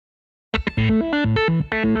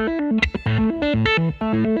I'm going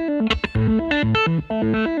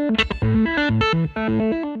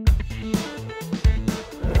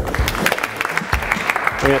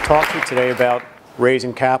to talk to you today about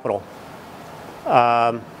raising capital.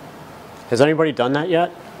 Has anybody done that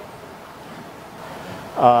yet?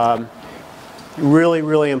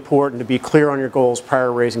 Really important to be clear on your goals prior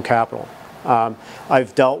to raising capital.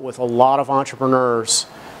 I've dealt with a lot of entrepreneurs,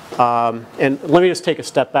 and let me just take a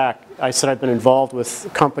step back. I said I've been involved with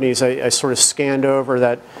companies. I sort of scanned over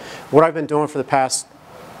that. What I've been doing for the past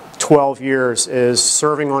 12 years is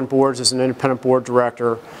serving on boards as an independent board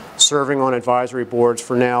director, serving on advisory boards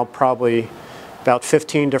for now probably about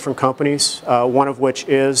 15 different companies, one of which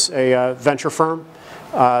is a venture firm.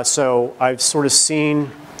 So I've sort of seen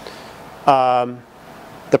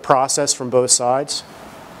the process from both sides,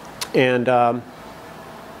 and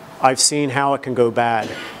I've seen how it can go bad.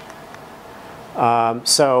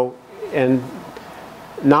 And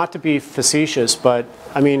not to be facetious, but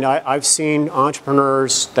I mean, I've seen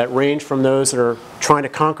entrepreneurs that range from those that are trying to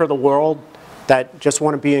conquer the world, that just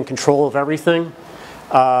want to be in control of everything,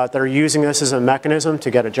 that are using this as a mechanism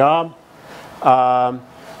to get a job, that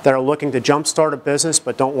are looking to jumpstart a business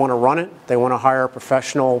but don't want to run it. They want to hire a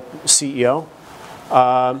professional CEO.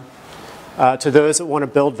 To those that want to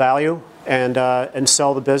build value and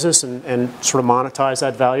sell the business and sort of monetize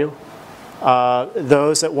that value.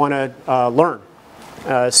 Those that want to learn,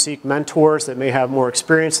 seek mentors that may have more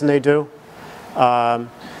experience than they do,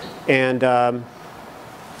 and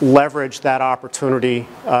leverage that opportunity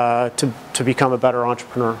to become a better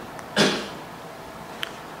entrepreneur.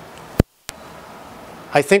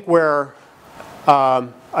 I think where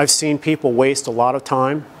I've seen people waste a lot of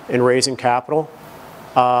time in raising capital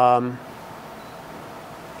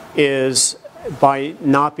is by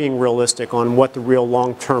not being realistic on what the real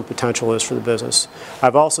long-term potential is for the business.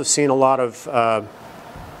 I've also seen a lot of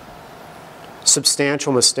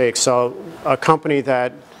substantial mistakes. So a company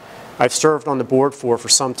that I've served on the board for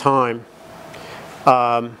some time,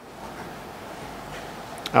 I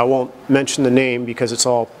won't mention the name because it's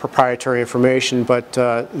all proprietary information, but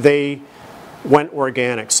they went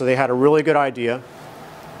organic. So they had a really good idea,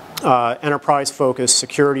 enterprise-focused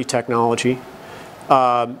security technology.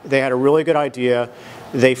 They had a really good idea.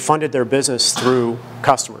 They funded their business through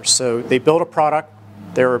customers. So they built a product.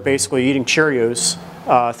 They were basically eating Cheerios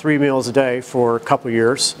 3 meals a day for a couple of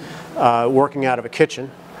years, working out of a kitchen.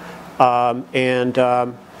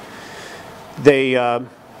 They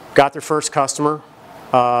got their first customer,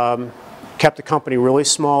 kept the company really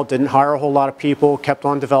small, didn't hire a whole lot of people, kept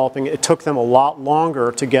on developing. It took them a lot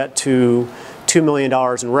longer to get to $2 million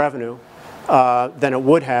in revenue than it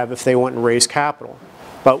would have if they went and raised capital.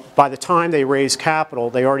 But by the time they raised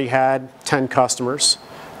capital, they already had 10 customers.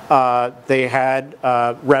 They had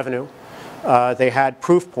revenue. They had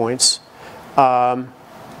proof points. So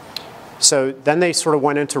then they sort of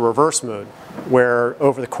went into reverse mode, where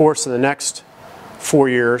over the course of the next 4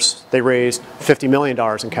 years, they raised $50 million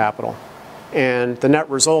in capital. And the net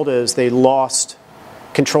result is they lost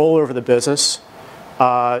control over the business,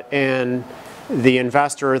 and the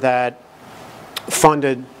investor that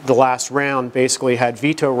funded the last round basically had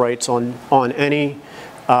veto rights on any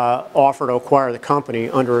offer to acquire the company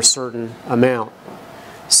under a certain amount.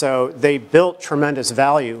 So they built tremendous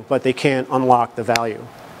value, but they can't unlock the value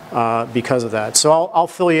because of that. So I'll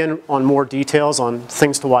fill you in on more details on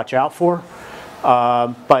things to watch out for.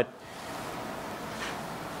 But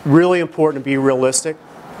really important to be realistic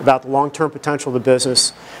about the long-term potential of the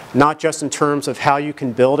business, not just in terms of how you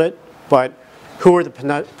can build it, but who are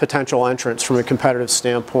the potential entrants from a competitive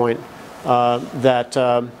standpoint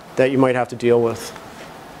that you might have to deal with.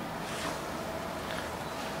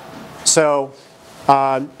 So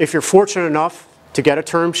if you're fortunate enough to get a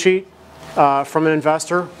term sheet from an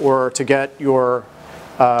investor, or to get your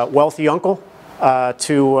wealthy uncle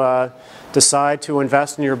to decide to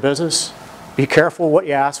invest in your business, be careful what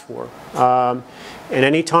you ask for. And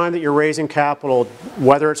any time that you're raising capital,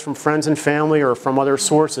 whether it's from friends and family or from other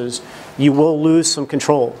sources, you will lose some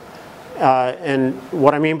control. And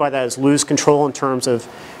what I mean by that is lose control in terms of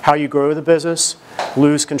how you grow the business,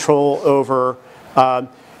 lose control over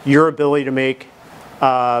your ability to make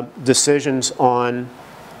decisions on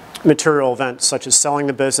material events such as selling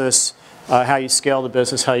the business, how you scale the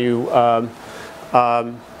business, how you,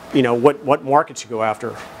 what markets you go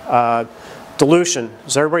after. Dilution.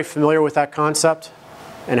 Is everybody familiar with that concept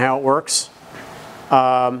and how it works?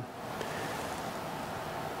 A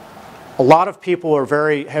lot of people are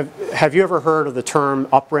very, have you ever heard of the term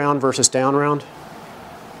up round versus down round?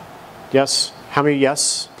 Yes? How many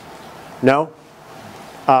yes? No?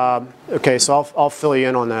 Okay, so I'll fill you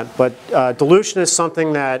in on that. But dilution is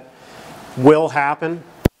something that will happen.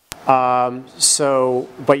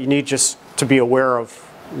 But you need just to be aware of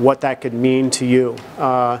what that could mean to you.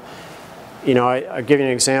 You know, I'll give you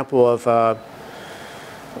an example of,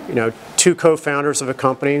 you know, two co-founders of a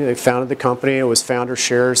company. They founded the company. It was founder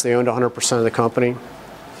shares. They owned 100% of the company.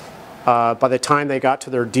 By the time they got to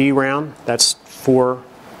their D round, that's 4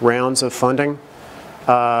 rounds of funding,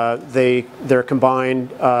 their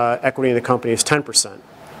combined equity in the company is 10%.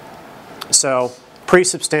 So pretty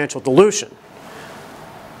substantial dilution.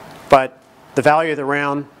 But the value of the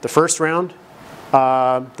round, the first round,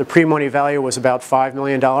 the pre-money value was about $5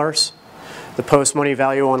 million. The post-money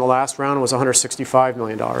value on the last round was $165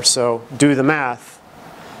 million. So do the math.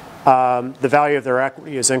 The value of their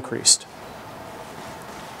equity is increased.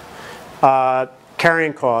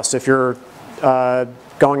 Carrying costs. If you're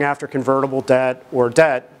going after convertible debt or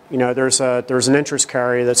debt, you know, there's an interest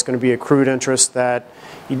carry that's going to be accrued interest that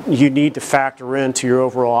you need to factor into your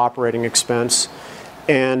overall operating expense.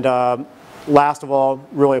 And last of all,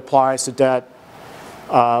 really applies to debt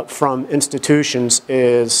from institutions,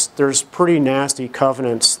 is there's pretty nasty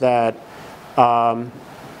covenants that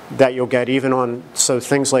that you'll get even on, so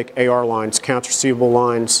things like AR lines, accounts receivable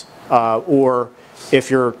lines, or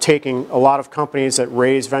if you're taking a lot of companies that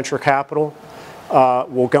raise venture capital,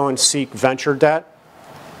 will go and seek venture debt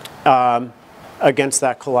against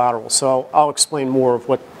that collateral. So I'll explain more of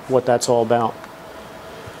what that's all about.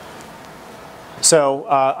 So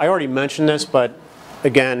I already mentioned this, but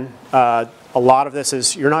again, a lot of this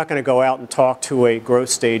is you're not going to go out and talk to a growth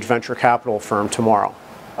stage venture capital firm tomorrow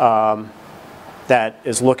that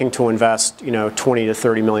is looking to invest, you know, $20 to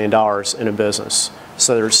 $30 million in a business.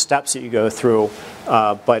 So there's steps that you go through,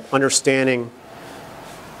 but understanding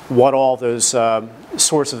what all those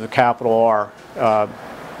sources of capital are,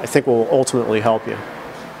 I think will ultimately help you.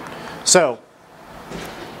 So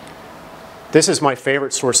this is my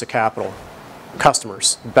favorite source of capital.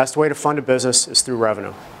 Customers. The best way to fund a business is through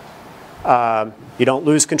revenue. You don't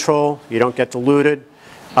lose control, you don't get diluted,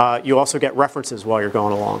 you also get references while you're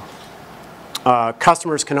going along.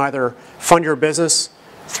 Customers can either fund your business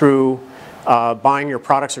through buying your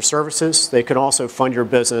products or services. They can also fund your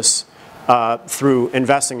business through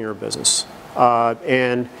investing in your business.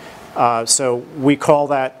 So we call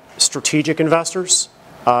that strategic investors.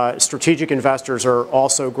 Strategic investors are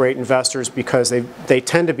also great investors because they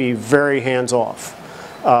tend to be very hands-off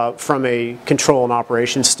from a control and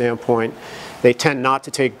operations standpoint. They tend not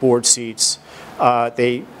to take board seats.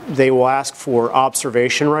 They will ask for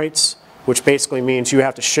observation rights, which basically means you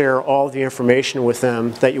have to share all the information with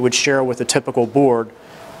them that you would share with a typical board,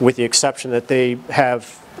 with the exception that they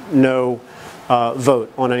have no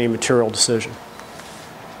vote on any material decision.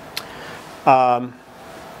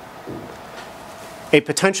 A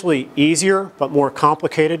potentially easier but more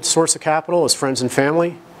complicated source of capital is friends and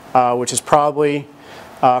family, which is probably,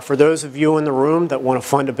 for those of you in the room that want to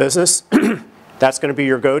fund a business, that's going to be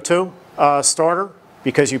your go-to starter,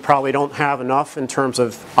 because you probably don't have enough in terms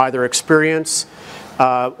of either experience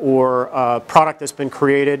or product that's been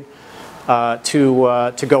created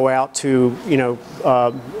to go out to, you know,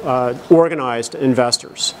 organized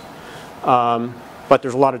investors. But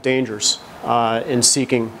there's a lot of dangers in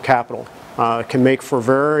seeking capital. It can make for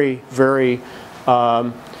very, very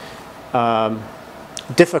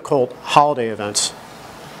difficult holiday events.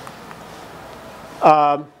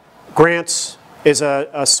 Grants is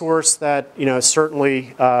a source that, you know,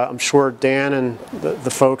 certainly I'm sure Dan and the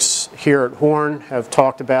folks here at Horn have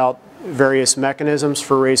talked about various mechanisms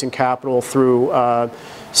for raising capital through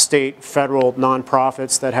state, federal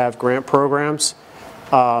nonprofits that have grant programs.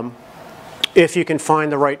 If you can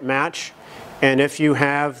find the right match, and if you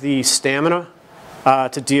have the stamina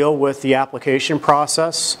to deal with the application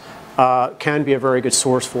process, can be a very good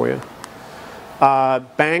source for you.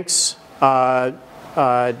 Banks,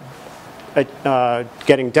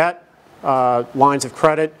 getting debt, lines of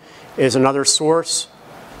credit is another source.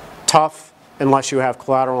 Tough unless you have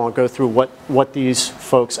collateral. I'll go through what these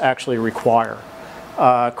folks actually require.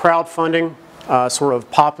 Crowdfunding, sort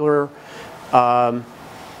of popular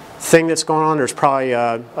thing that's going on. There's probably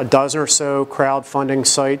a dozen or so crowdfunding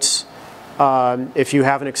sites. If you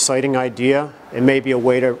have an exciting idea, it may be a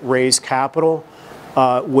way to raise capital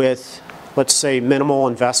with, let's say, minimal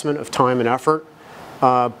investment of time and effort.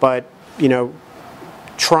 But, you know,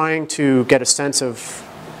 trying to get a sense of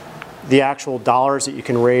the actual dollars that you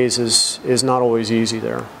can raise is not always easy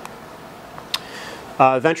there.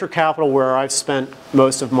 Venture capital, where I've spent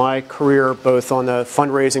most of my career, both on the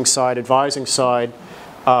fundraising side, advising side,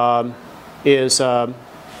 is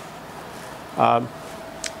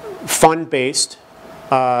fund-based,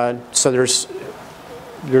 So there's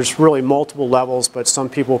really multiple levels, but some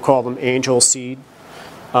people call them angel seed,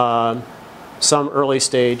 some early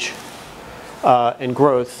stage, and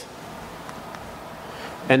growth,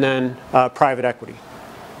 and then private equity,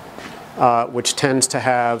 which tends to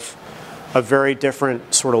have a very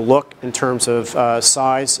different sort of look in terms of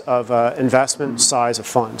size of investment, size of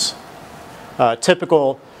funds.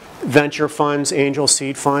 Typical venture funds, angel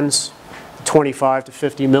seed funds, 25 to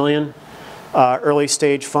 50 million. Early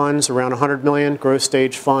stage funds around 100 million. Growth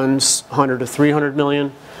stage funds 100 to 300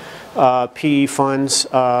 million. PE funds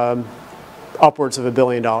upwards of $1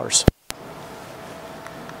 billion.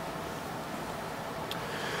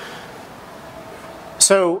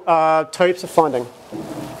 So types of funding.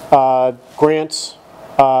 Grants,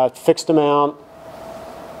 fixed amount,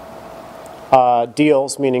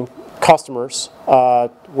 deals, meaning customers,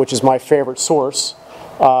 which is my favorite source,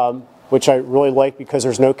 which I really like because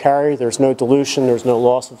there's no carry, there's no dilution, there's no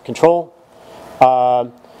loss of control.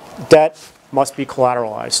 Debt must be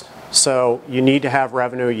collateralized. So you need to have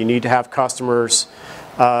revenue, you need to have customers,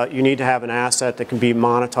 you need to have an asset that can be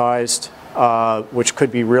monetized, which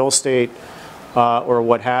could be real estate, or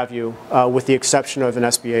what have you, with the exception of an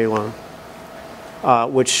SBA loan,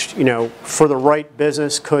 which, you know, for the right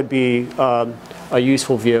business could be a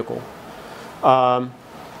useful vehicle.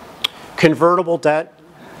 Convertible debt.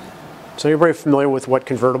 So everybody familiar with what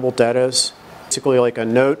convertible debt is? Basically like a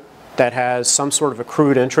note that has some sort of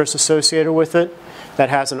accrued interest associated with it that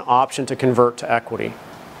has an option to convert to equity,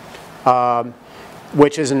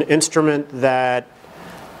 which is an instrument that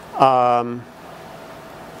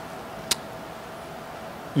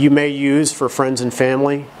you may use for friends and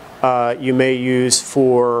family. You may use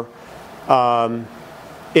for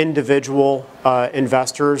individual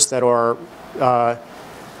investors that are,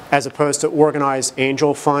 as opposed to organized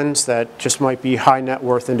angel funds that just might be high net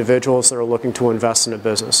worth individuals that are looking to invest in a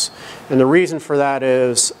business. And the reason for that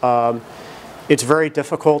is it's very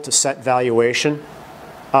difficult to set valuation.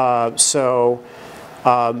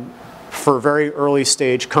 For very early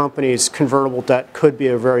stage companies, convertible debt could be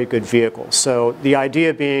a very good vehicle. So the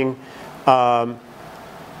idea being, for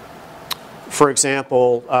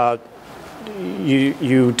example,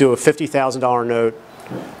 you do a $50,000 note,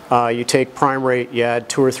 you take prime rate, you add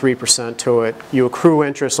 2 or 3% to it, you accrue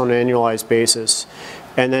interest on an annualized basis,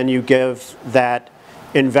 and then you give that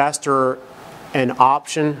investor an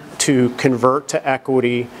option to convert to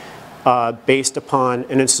equity based upon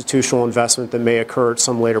an institutional investment that may occur at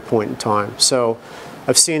some later point in time. So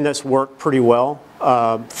I've seen this work pretty well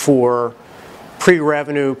for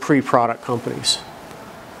pre-revenue, pre-product companies.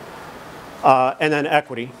 And then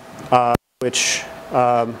equity, which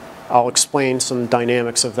I'll explain some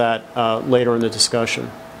dynamics of that later in the discussion.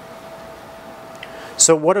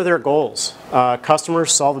 So what are their goals?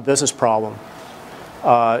 Customers solve a business problem.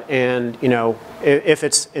 And you know, if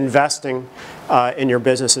it's investing in your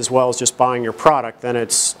business as well as just buying your product, then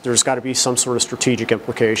there's got to be some sort of strategic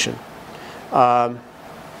implication.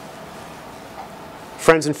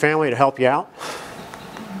 Friends and family to help you out.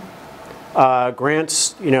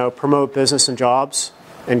 Grants, you know, promote business and jobs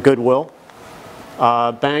and goodwill.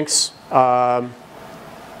 Banks,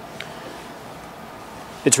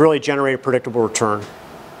 it's really generate a predictable return.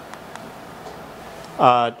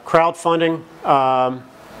 Crowdfunding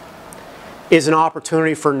is an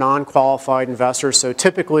opportunity for non-qualified investors. So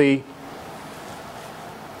typically,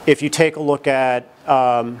 if you take a look at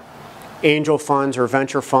angel funds or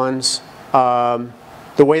venture funds,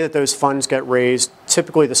 the way that those funds get raised,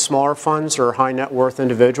 typically the smaller funds are high net worth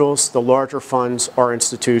individuals, the larger funds are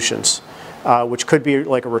institutions, which could be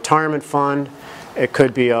like a retirement fund, it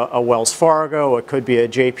could be a Wells Fargo, it could be a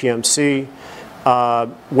JPMC,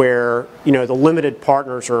 where, you know, the limited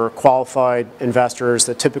partners are qualified investors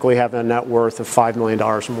that typically have a net worth of $5 million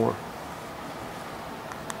or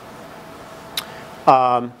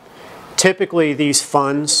more. Typically these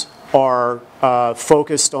funds are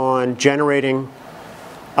focused on generating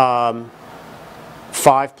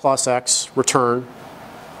 5+X return.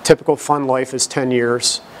 Typical fund life is 10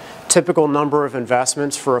 years. Typical number of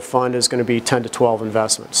investments for a fund is going to be 10 to 12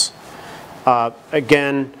 investments.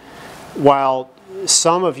 Again, while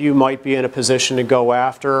some of you might be in a position to go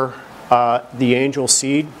after the angel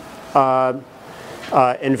seed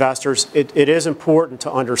investors, it is important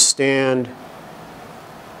to understand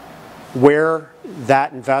where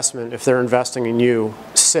that investment, if they're investing in you,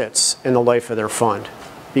 sits in the life of their fund.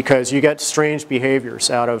 Because you get strange behaviors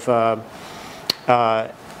out of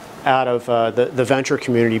the venture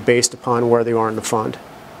community based upon where they are in the fund.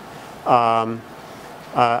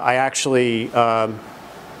 I actually,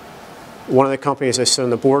 one of the companies I sit on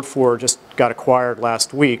the board for just got acquired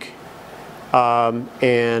last week,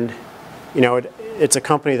 And it's a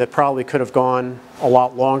company that probably could have gone a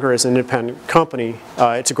lot longer as an independent company.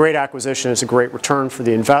 It's a great acquisition. It's a great return for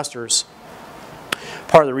the investors.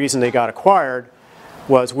 Part of the reason they got acquired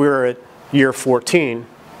was we were at year 14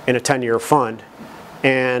 in a 10-year fund,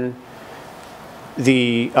 and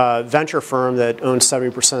the venture firm that owns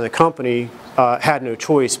 70% of the company had no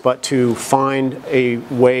choice but to find a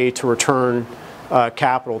way to return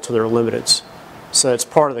capital to their limiteds. So it's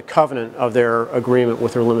part of the covenant of their agreement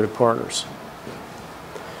with their limited partners.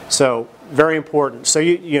 So very important. So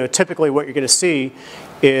typically what you're going to see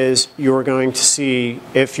is you're going to see,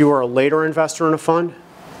 if you are a later investor in a fund,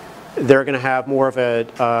 they're going to have more of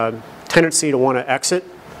a tendency to want to exit.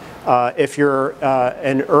 If you're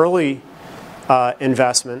an early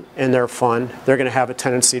investment in their fund, they're going to have a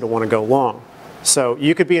tendency to want to go long. So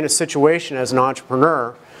you could be in a situation as an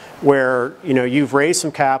entrepreneur where you've raised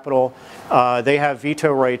some capital, they have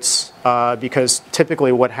veto rights, because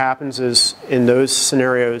typically what happens is in those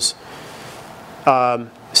scenarios,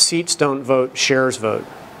 seats don't vote, shares vote.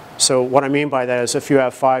 So what I mean by that is if you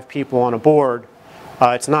have 5 people on a board,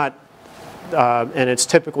 it's not, and it's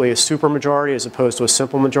typically a supermajority as opposed to a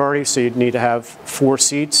simple majority, so you'd need to have 4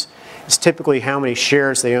 seats. It's typically how many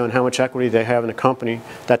shares they own, how much equity they have in the company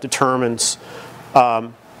that determines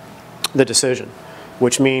the decision,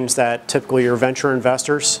 which means that typically your venture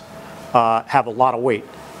investors have a lot of weight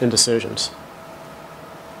in decisions.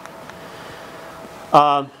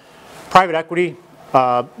 Private equity,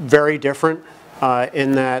 very different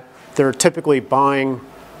in that they're typically buying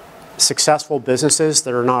successful businesses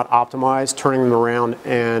that are not optimized, turning them around,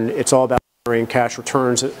 and it's all about generating cash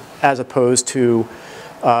returns as opposed to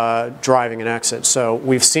driving an exit. So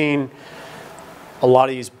we've seen a lot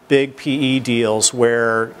of these big PE deals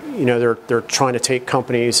where they're trying to take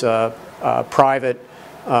companies private.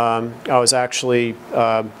 I was actually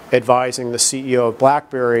advising the CEO of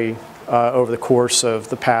BlackBerry over the course of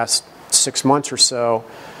the past 6 months or so.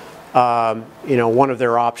 One of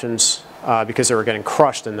their options, because they were getting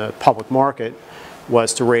crushed in the public market,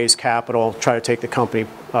 was to raise capital, try to take the company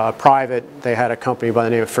private. They had a company by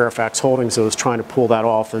the name of Fairfax Holdings that was trying to pull that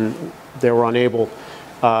off, and they were unable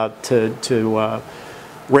to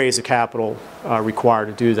raise the capital required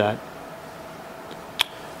to do that.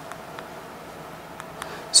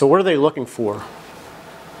 So what are they looking for?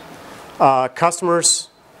 Customers,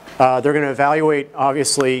 they're going to evaluate,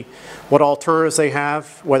 obviously, what alternatives they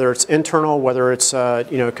have, whether it's internal, whether it's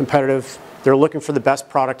competitive. They're looking for the best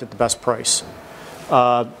product at the best price.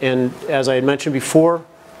 And as I had mentioned before,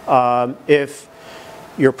 if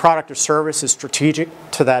your product or service is strategic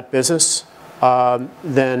to that business,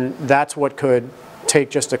 then that's what could take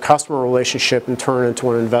just a customer relationship and turn it into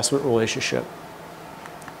an investment relationship.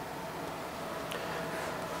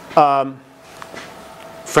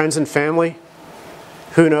 Friends and family,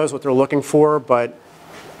 who knows what they're looking for, but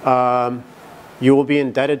you will be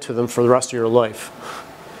indebted to them for the rest of your life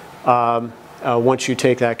once you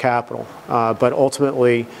take that capital. But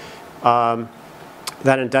ultimately, that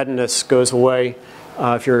indebtedness goes away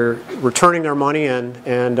if you're returning their money and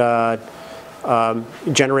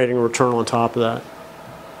generating a return on top of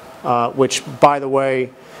that. Which, by the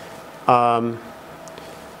way,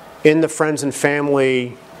 in the friends and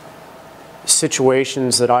family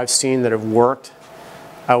situations that I've seen that have worked,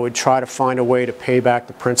 I would try to find a way to pay back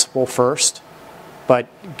the principal first, but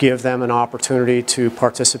give them an opportunity to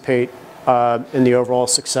participate in the overall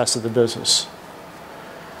success of the business.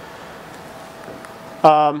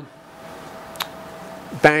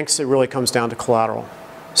 Banks, it really comes down to collateral.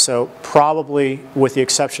 So probably, with the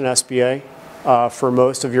exception of SBA, for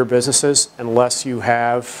most of your businesses, unless you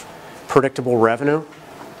have predictable revenue,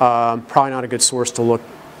 probably not a good source to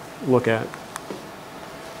look at.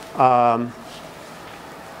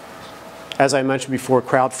 As I mentioned before,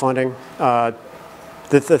 crowdfunding.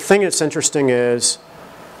 The thing that's interesting is,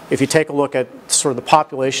 if you take a look at sort of the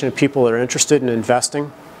population of people that are interested in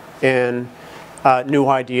investing in new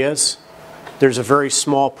ideas, there's a very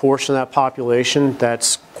small portion of that population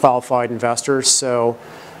that's qualified investors. So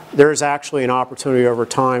there's actually an opportunity over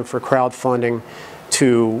time for crowdfunding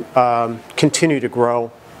to continue to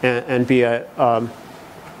grow and be a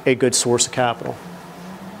good source of capital.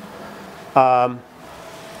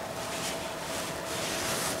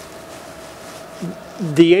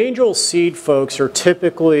 The angel seed folks are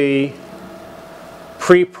typically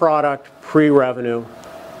pre-product, pre-revenue.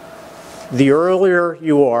 The earlier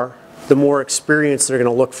you are, the more experience they're going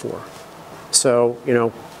to look for. So,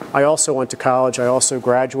 I also went to college. I also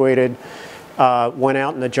graduated, went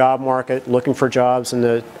out in the job market looking for jobs, and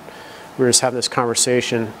we were just having this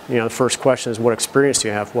conversation. The first question is, what experience do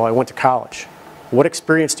you have? Well, I went to college. what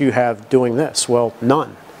experience do you have doing this? Well,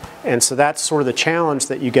 none. And so that's sort of the challenge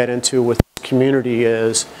that you get into with the community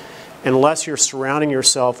is, unless you're surrounding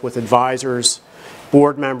yourself with advisors,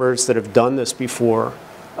 board members that have done this before,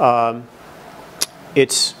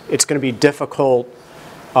 it's going to be difficult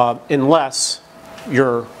unless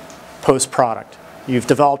you're post-product. You've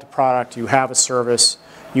developed a product, you have a service,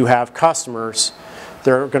 you have customers.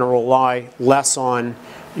 They're going to rely less on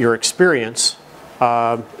your experience,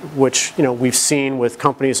 which we've seen with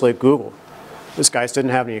companies like Google. Those guys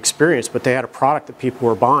didn't have any experience, but they had a product that people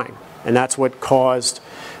were buying, and that's what caused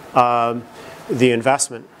the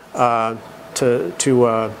investment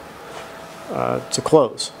to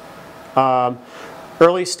close.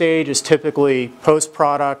 Early stage is typically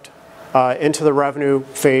post-product into the revenue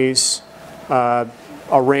phase, a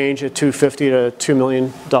range of $250 to $2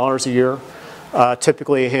 million a year,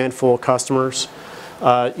 typically a handful of customers.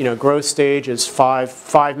 Growth stage is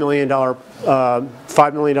 $5 million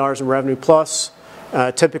in revenue plus.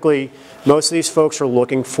 Typically, most of these folks are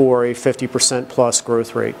looking for a 50% plus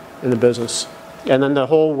growth rate in the business. And then the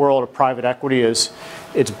whole world of private equity it's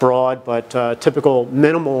broad, but typical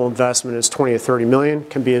minimal investment is 20 to 30 million,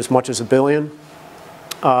 can be as much as $1 billion.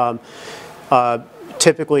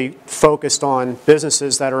 Typically focused on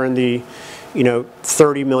businesses that are in the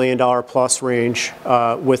 $30 million plus range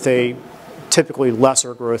with a typically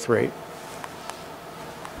lesser growth rate.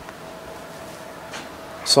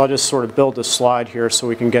 So I'll just sort of build this slide here so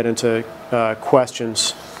we can get into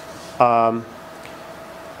questions. From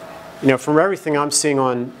everything I'm seeing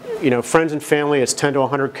on friends and family, it's 10 to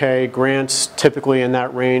 100K. Grants typically in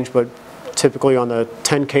that range, but typically on the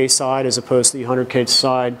 10K side as opposed to the 100K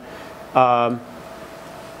side.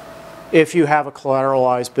 If you have a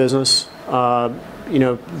collateralized business,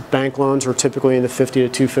 bank loans are typically in the 50 to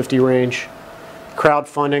 250 range.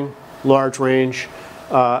 Crowdfunding, large range.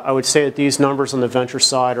 I would say that these numbers on the venture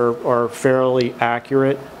side are fairly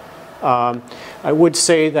accurate. I would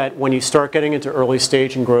say that when you start getting into early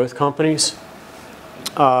stage and growth companies,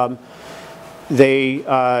 they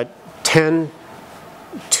tend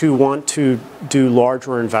to want to do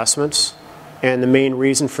larger investments. And the main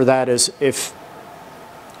reason for that is, if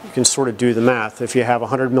you can sort of do the math, if you have a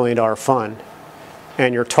 $100 million fund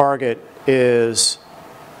and your target is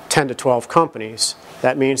 10 to 12 companies,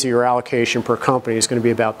 that means that your allocation per company is going to be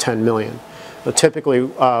about 10 million. But typically,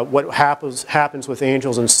 what happens with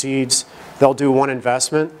angels and seeds, they'll do one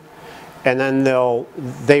investment, and then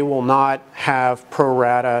they will not have pro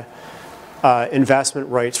rata investment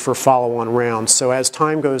rights for follow-on rounds. So as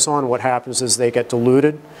time goes on, what happens is they get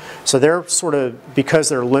diluted. So they're sort of, because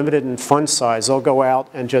they're limited in fund size, they'll go out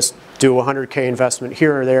and just do a 100K investment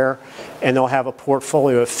here or there, and they'll have a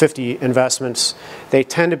portfolio of 50 investments. They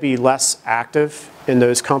tend to be less active in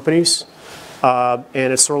those companies, and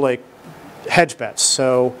it's sort of like hedge bets.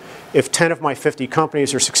 So if 10 of my 50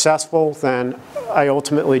 companies are successful, then I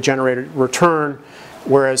ultimately generate a return,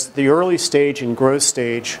 whereas the early stage and growth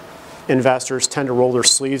stage investors tend to roll their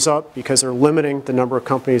sleeves up because they're limiting the number of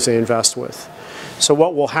companies they invest with. So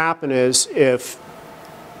what will happen is, if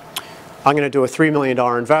I'm going to do a $3 million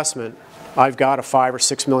investment, I've got a $5 or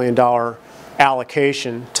 $6 million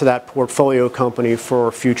allocation to that portfolio company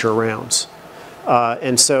for future rounds.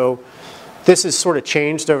 And so this has sort of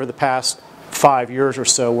changed over the past 5 years or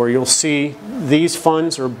so, where you'll see these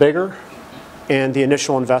funds are bigger and the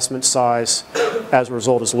initial investment size as a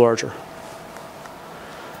result is larger.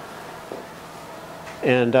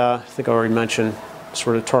 And I think I already mentioned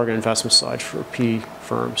sort of target investment size for PE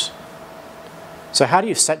firms. So how do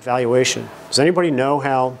you set valuation? Does anybody know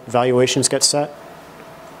how valuations get set?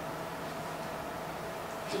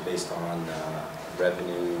 Is it based on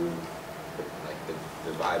revenue, like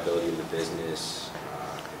the viability of the business,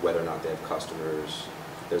 whether or not they have customers?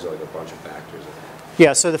 There's like a bunch of factors in that.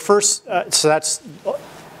 Yeah, so the first, so that's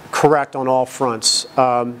correct on all fronts.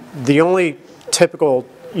 The only typical,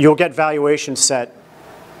 you'll get valuation set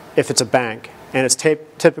if it's a bank, and it's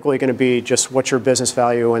typically going to be just what's your business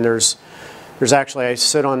value. And there's actually, I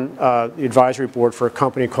sit on the advisory board for a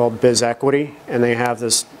company called Biz Equity, and they have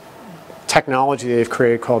this technology they've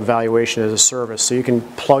created called valuation as a service. So you can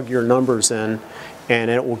plug your numbers in,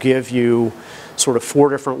 and it will give you sort of 4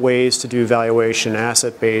 different ways to do valuation: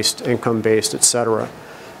 asset-based, income-based, et cetera.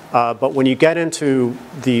 But when you get into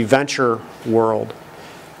the venture world,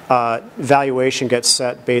 valuation gets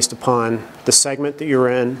set based upon the segment that you're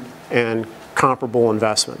in and comparable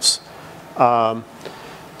investments. And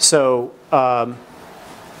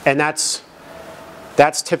that's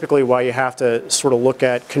typically why you have to sort of look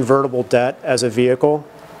at convertible debt as a vehicle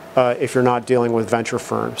if you're not dealing with venture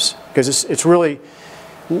firms. Because it's really,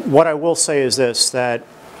 what I will say is this, that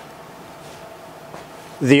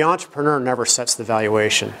The entrepreneur never sets the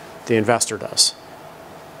valuation. The investor does.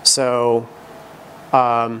 So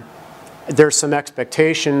there's some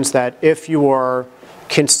expectations that if you are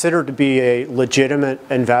considered to be a legitimate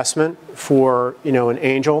investment for an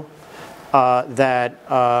angel, that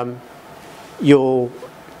you'll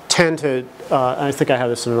tend to, I think I have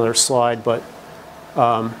this in another slide, but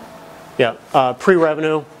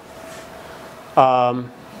pre-revenue.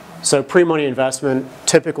 So pre-money investment,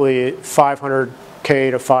 typically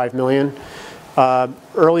 500K to 5 million.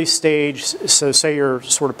 Early stage, so say you're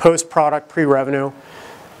sort of post-product, pre-revenue,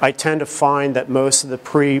 I tend to find that most of the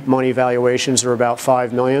pre-money valuations are about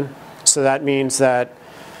 5 million. So that means that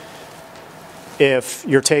if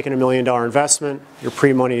you're taking $1 million investment, your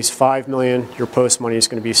pre-money is 5 million, your post-money is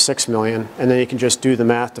going to be 6 million, and then you can just do the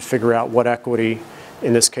math to figure out what equity,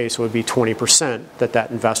 in this case, would be 20% that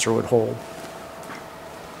investor would hold.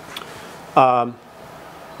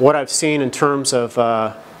 What I've seen in terms of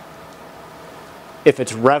if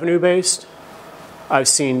it's revenue-based, I've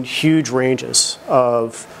seen huge ranges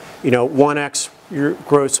of 1x your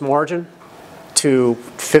gross margin to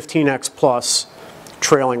 15x plus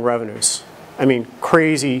trailing revenues. I mean,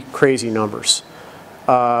 crazy, crazy numbers.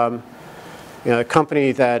 A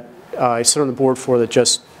company that I sit on the board for that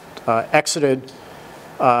just exited,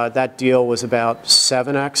 that deal was about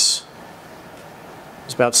 7x.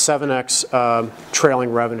 It's about 7x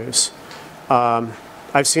trailing revenues.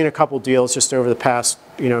 I've seen a couple deals just over the past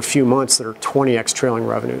few months that are 20x trailing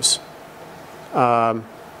revenues.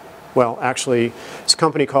 Well, actually, it's a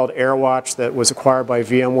company called AirWatch that was acquired by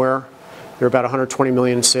VMware. They're about 120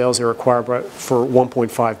 million in sales. They were acquired for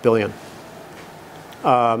 1.5 billion.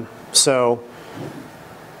 So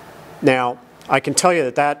now I can tell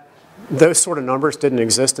you that those sort of numbers didn't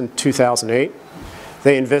exist in 2008.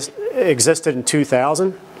 They existed in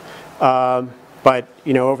 2000, but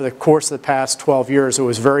over the course of the past 12 years, it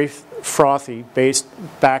was very frothy. Based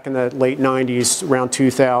back in the late 90s, around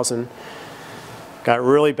 2000, got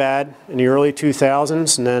really bad in the early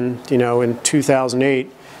 2000s, and then in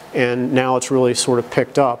 2008, and now it's really sort of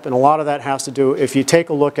picked up. And a lot of that has to do, if you take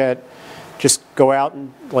a look at, just go out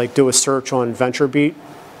and do a search on VentureBeat,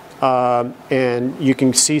 and you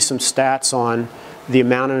can see some stats on the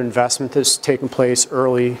amount of investment that's taken place,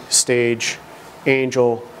 early stage,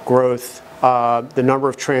 angel, growth, the number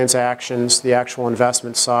of transactions, the actual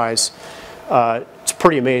investment size. It's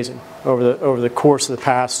pretty amazing over the course of the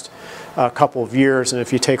past couple of years, and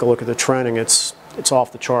if you take a look at the trending, it's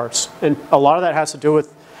off the charts. And a lot of that has to do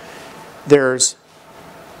with there's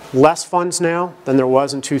less funds now than there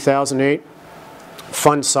was in 2008.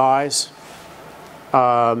 Fund size,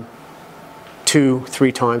 2-3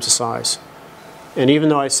 times the size. And even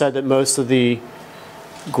though I said that most of the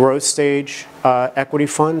growth stage equity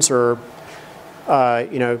funds are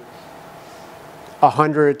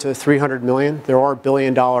 100 to 300 million, there are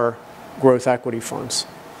billion-dollar growth equity funds.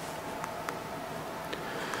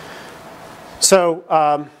 So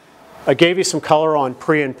I gave you some color on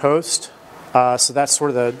pre and post. So that's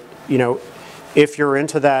sort of the, if you're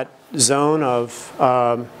into that zone of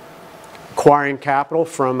acquiring capital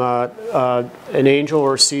from an angel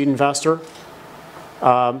or a seed investor.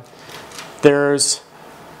 There's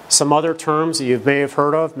some other terms that you may have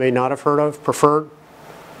heard of, may not have heard of. Preferred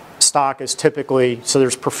stock is typically, so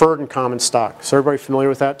there's preferred and common stock. So everybody familiar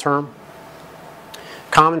with that term?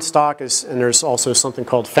 Common stock is, and there's also something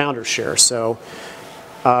called founder shares. So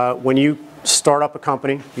when you start up a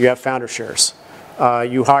company, you have founder shares.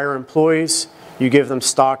 You hire employees, you give them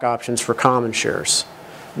stock options for common shares.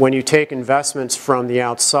 When you take investments from the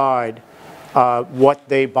outside, what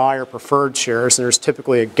they buy are preferred shares, and there's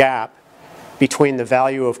typically a gap between the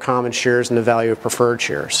value of common shares and the value of preferred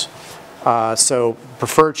shares. So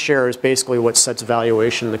preferred share is basically what sets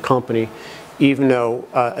valuation in the company, even though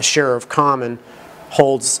a share of common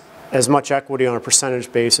holds as much equity on a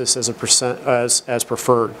percentage basis as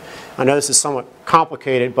preferred. I know this is somewhat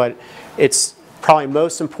complicated, but it's probably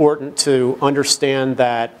most important to understand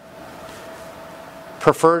that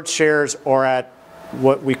preferred shares are at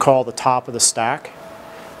what we call the top of the stack.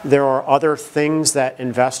 There are other things that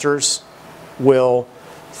investors will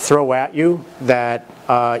throw at you that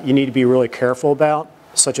you need to be really careful about,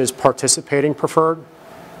 such as participating preferred.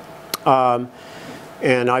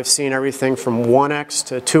 And I've seen everything from 1x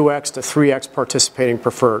to 2x to 3x participating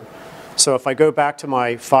preferred. So if I go back to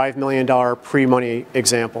my $5 million pre-money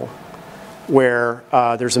example, where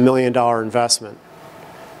there's $1 million investment,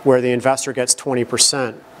 where the investor gets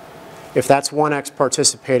 20%, if that's 1x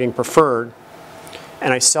participating preferred,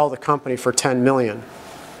 and I sell the company for 10 million,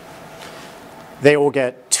 they will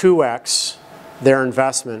get 2x their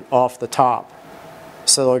investment off the top.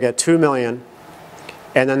 So they'll get 2 million,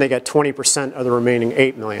 and then they get 20% of the remaining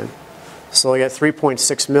 $8 million. So they get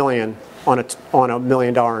 $3.6 million on a $1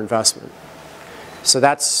 million investment.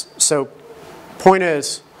 So point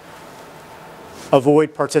is,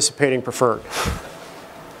 avoid participating preferred.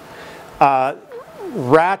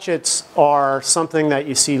 Ratchets are something that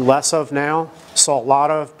you see less of now. Saw a lot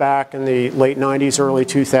of back in the late 90s, early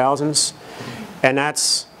 2000s. And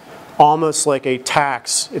that's almost like a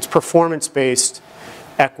tax. It's performance-based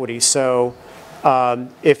equity. So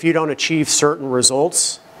if you don't achieve certain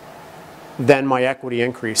results, then my equity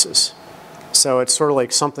increases. So it's sort of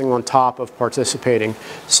like something on top of participating.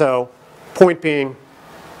 So point being,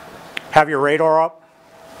 have your radar up,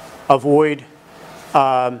 avoid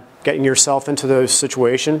getting yourself into those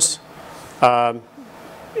situations. The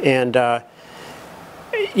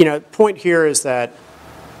point here is that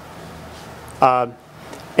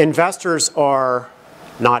investors are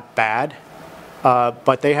not bad,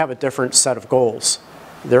 but they have a different set of goals.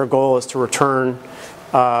 Their goal is to return,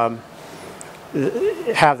 have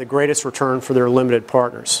the greatest return for their limited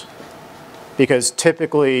partners. Because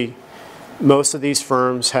typically, most of these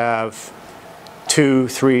firms have 2,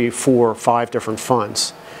 3, 4, 5 different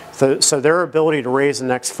funds. So their ability to raise the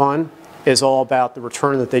next fund is all about the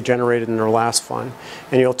return that they generated in their last fund.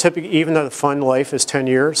 And you'll typically, even though the fund life is 10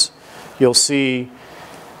 years, you'll see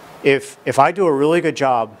if I do a really good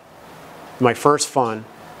job, my first fund,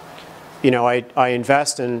 I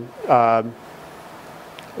invest in,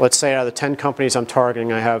 let's say out of the 10 companies I'm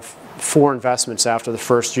targeting, I have 4 investments after the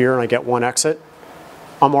first year and I get 1 exit,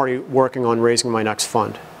 I'm already working on raising my next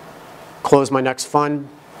fund. Close my next fund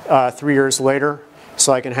 3 years later,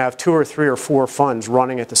 so I can have 2 or 3 or 4 funds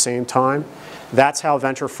running at the same time. That's how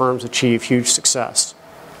venture firms achieve huge success.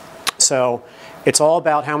 So it's all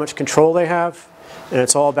about how much control they have, and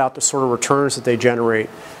it's all about the sort of returns that they generate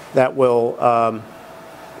that will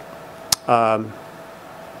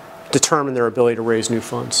determine their ability to raise new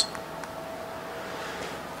funds.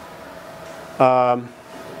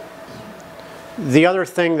 The other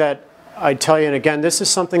thing that I'd tell you, and again, this is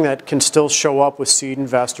something that can still show up with seed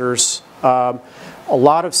investors. A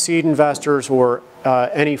lot of seed investors or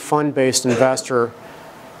any fund-based investor,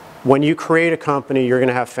 when you create a company, you're going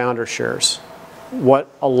to have founder shares. What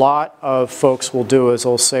a lot of folks will do is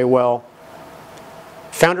they'll say, well,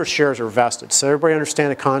 founder shares are vested. So everybody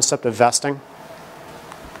understand the concept of vesting?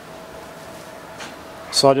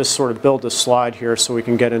 So I'll just sort of build this slide here so we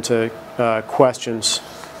can get into questions.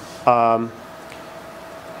 From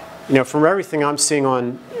everything I'm seeing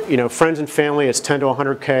on, friends and family, it's 10 to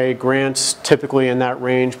 100K. Grants typically in that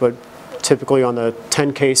range, but typically on the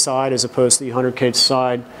 10K side as opposed to the 100K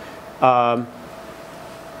side.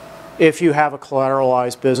 If you have a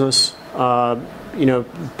collateralized business,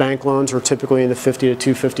 bank loans are typically in the 50 to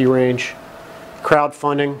 250 range.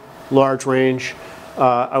 Crowdfunding, large range.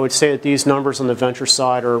 I would say that these numbers on the venture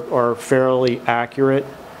side are fairly accurate.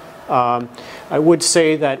 I would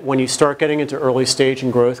say that when you start getting into early stage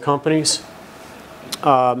and growth companies,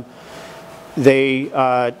 they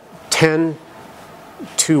tend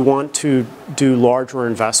to want to do larger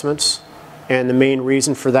investments. And the main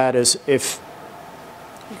reason for that is if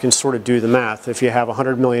you can sort of do the math. If you have a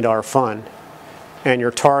 $100 million fund and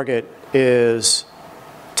your target is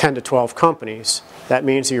 10 to 12 companies, that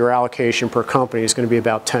means that your allocation per company is going to be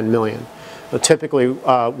about 10 million. But typically,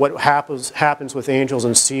 what happens with angels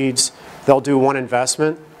and seeds, they'll do one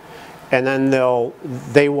investment, and then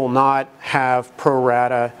they will not have pro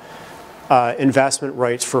rata investment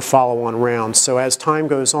rights for follow-on rounds. So as time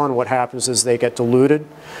goes on, what happens is they get diluted.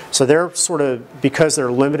 So they're sort of, because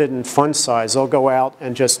they're limited in fund size, they'll go out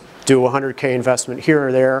and just do a 100K investment here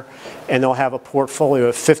or there, and they'll have a portfolio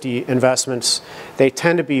of 50 investments. They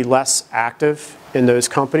tend to be less active in those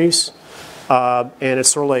companies, and it's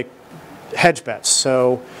sort of like hedge bets.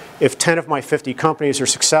 So if 10 of my 50 companies are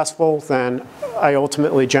successful, then I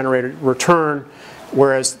ultimately generate a return,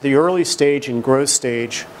 whereas the early stage and growth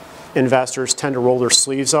stage investors tend to roll their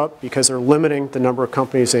sleeves up because they're limiting the number of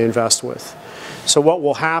companies they invest with. So what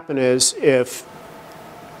will happen is if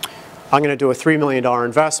I'm going to do a $3 million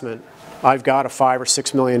investment, I've got a $5 or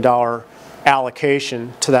 $6 million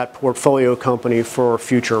allocation to that portfolio company for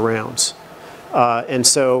future rounds. And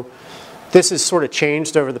so this has sort of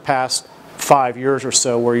changed over the past 5 years or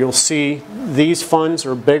so, where you'll see these funds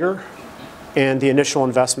are bigger and the initial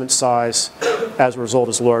investment size as a result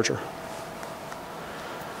is larger.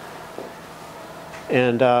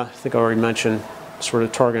 And I think I already mentioned sort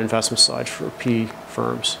of target investment size for PE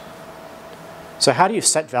firms. So how do you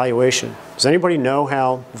set valuation? Does anybody know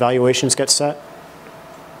how valuations get set?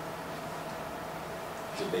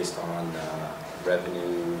 Is it based on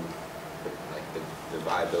revenue, like the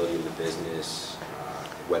viability of the business,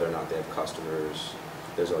 whether or not they have customers.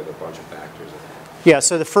 There's like a bunch of factors in that. Yeah,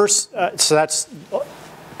 so the first, so that's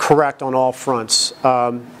correct on all fronts.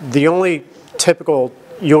 The only typical,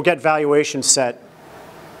 you'll get valuation set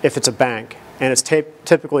if it's a bank, and it's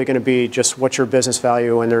typically going to be just what's your business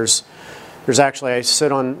value, and there's actually, I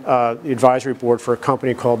sit on the advisory board for a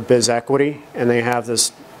company called Biz Equity, and they have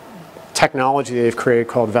this technology they've created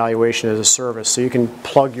called valuation as a service. So you can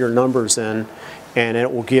plug your numbers in, and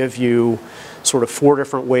it will give you sort of 4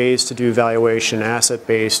 different ways to do valuation: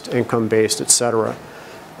 asset-based, income-based, et cetera.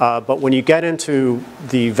 But when you get into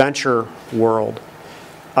the venture world,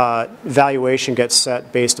 valuation gets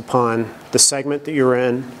set based upon the segment that you're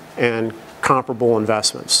in and comparable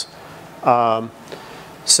investments. And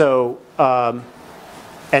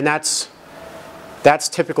that's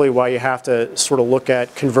typically why you have to sort of look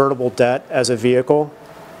at convertible debt as a vehicle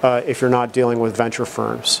if you're not dealing with venture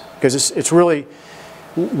firms. Because it's really,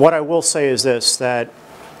 what I will say is this, that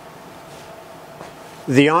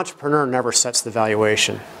the entrepreneur never sets the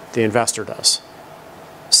valuation, the investor does.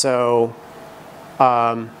 So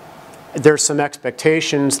there's some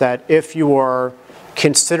expectations that if you are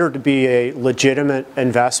considered to be a legitimate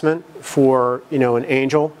investment for, you know, an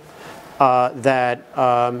angel, that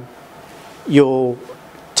you'll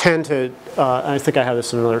tend to, I think I have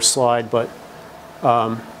this in another slide, but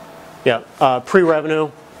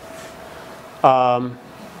pre-revenue.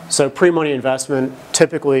 So pre-money investment,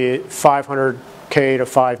 typically 500K to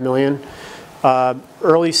 5 million.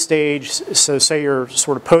 Early stage, so say you're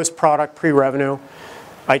sort of post-product, pre-revenue,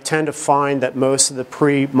 I tend to find that most of the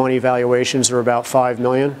pre-money valuations are about 5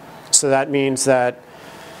 million. So that means that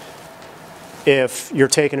if you're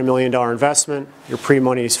taking $1 million investment, your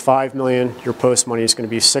pre-money is 5 million, your post-money is going to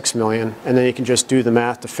be 6 million, and then you can just do the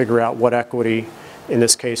math to figure out what equity, in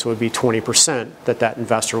this case, would be 20% that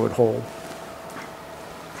investor would hold.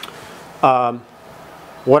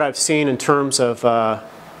 What I've seen in terms of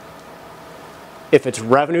if it's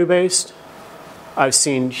revenue-based, I've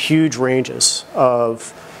seen huge ranges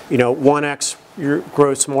of, you know, 1x your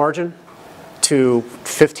gross margin to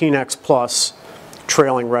 15x plus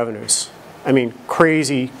trailing revenues. I mean,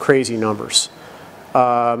 crazy, crazy numbers. You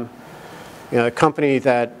know, the company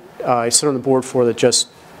that I sit on the board for that just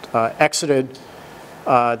exited,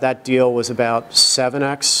 that deal was about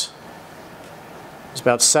 7x. It's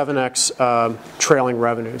about 7x trailing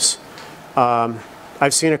revenues.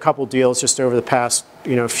 I've seen a couple deals just over the past,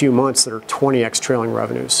 you know, few months that are 20x trailing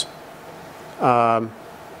revenues.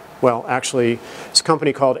 Well, actually, it's a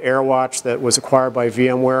company called AirWatch that was acquired by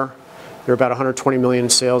VMware. They're about 120 million in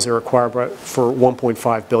sales. They were acquired for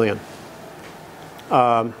 1.5 billion.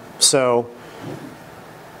 So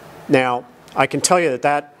now I can tell you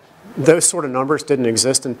that those sort of numbers didn't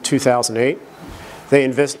exist in 2008. They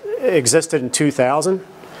existed in 2000,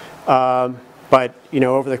 but you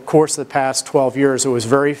know, over the course of the past 12 years, it was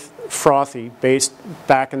very frothy. Based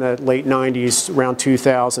back in the late 90s, around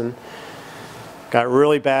 2000, got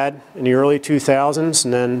really bad in the early 2000s,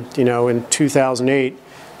 and then you know in 2008,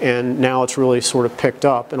 and now it's really sort of picked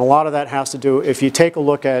up. And a lot of that has to do, if you take a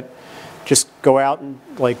look at, just go out and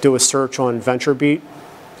like do a search on VentureBeat,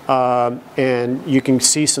 and you can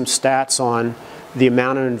see some stats on the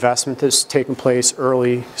amount of investment that's taken place,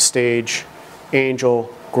 early stage,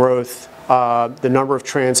 angel, growth, the number of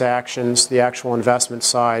transactions, the actual investment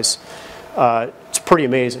size. It's pretty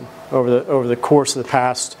amazing over the course of the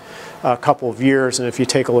past couple of years. And if you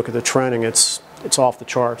take a look at the trending, it's off the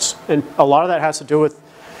charts. And a lot of that has to do with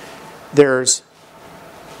there's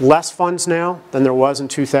less funds now than there was in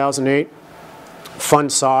 2008.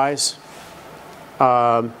 Fund size,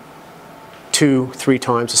 2-3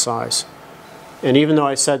 times the size. And even though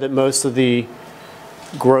I said that most of the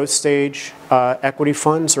growth stage equity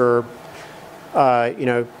funds are, you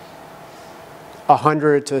know,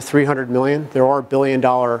 100 to 300 million, there are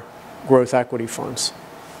billion-dollar growth equity funds.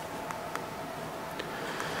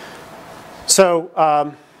 So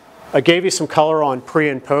I gave you some color on pre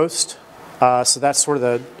and post. So that's sort of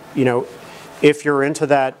the, you know, if you're into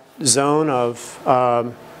that zone of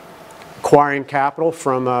acquiring capital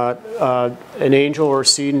from an angel or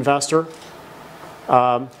seed investor.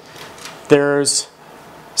 There's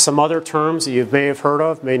some other terms that you may have heard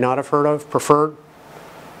of, may not have heard of. Preferred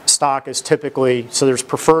stock is typically, so there's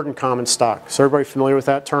preferred and common stock. So everybody familiar with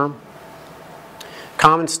that term?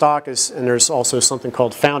 Common stock is, and there's also something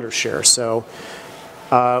called founder shares. So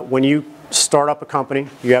when you start up a company,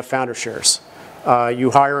 you have founder shares.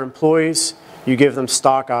 You hire employees, you give them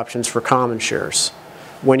stock options for common shares.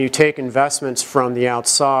 When you take investments from the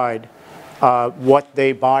outside, what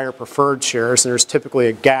they buy are preferred shares, and there's typically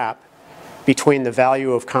a gap between the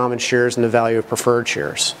value of common shares and the value of preferred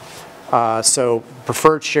shares. So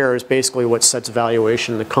preferred share is basically what sets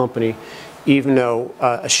valuation in the company, even though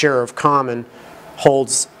a share of common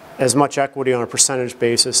holds as much equity on a percentage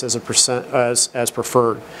basis as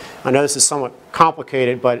preferred. I know this is somewhat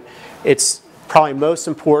complicated, but it's probably most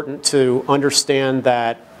important to understand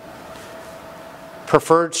that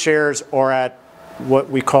preferred shares are at what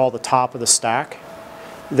we call the top of the stack.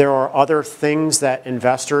 There are other things that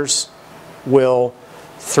investors will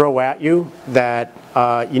throw at you that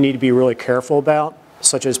you need to be really careful about,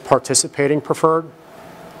 such as participating preferred.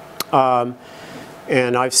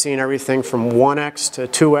 And I've seen everything from 1x to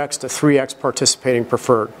 2x to 3x participating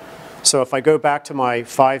preferred. So if I go back to my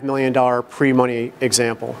 $5 million pre-money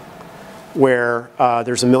example, where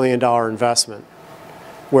there's $1 million investment,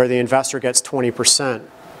 where the investor gets 20%,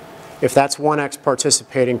 if that's 1x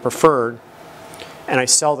participating preferred, and I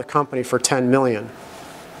sell the company for $10 million,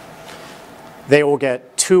 they will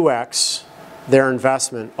get 2x their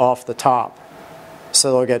investment off the top.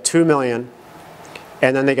 So they'll get $2 million,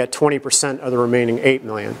 and then they get 20% of the remaining $8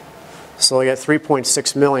 million. So they get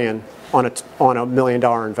 $3.6 million on a $1 million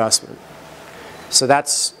investment.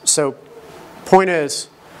 So point is,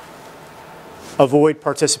 avoid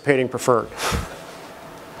participating preferred.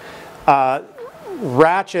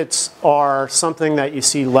 Ratchets are something that you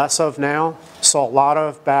see less of now. Saw a lot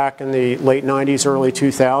of back in the late 90s, early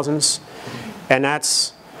 2000s. And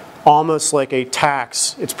that's almost like a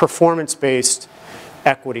tax. It's performance-based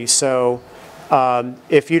equity. So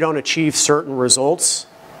if you don't achieve certain results,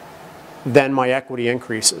 then my equity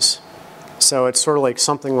increases. So it's sort of like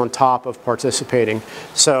something on top of participating.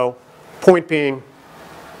 So point being,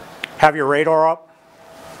 have your radar up.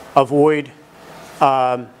 Avoid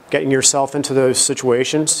getting yourself into those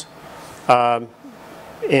situations. Point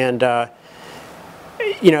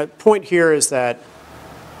here is that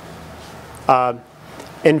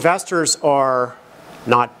investors are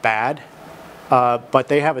not bad, but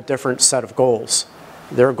they have a different set of goals.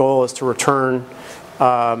 Their goal is to return,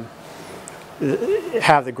 have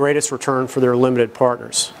the greatest return for their limited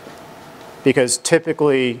partners. Because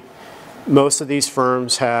typically, most of these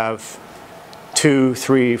firms have 2,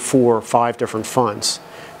 3, 4, 5 different funds.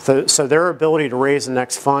 So their ability to raise the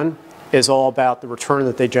next fund is all about the return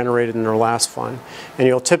that they generated in their last fund. And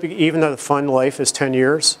you'll typically, even though the fund life is 10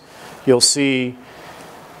 years, you'll see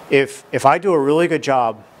if I do a really good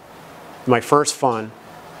job, my first fund,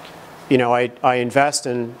 I invest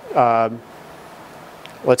in,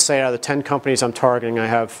 let's say out of the 10 companies I'm targeting, I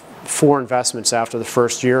have 4 investments after the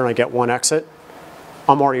first year and I get 1 exit,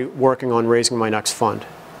 I'm already working on raising my next fund.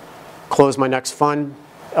 Close my next fund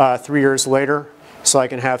 3 years later, so I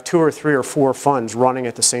can have 2 or 3 or 4 funds running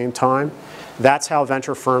at the same time. That's how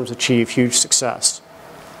venture firms achieve huge success.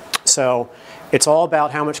 So it's all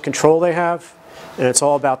about how much control they have, and it's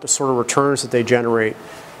all about the sort of returns that they generate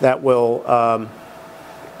that will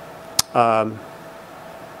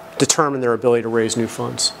determine their ability to raise new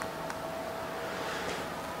funds.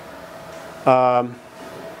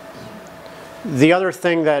 The other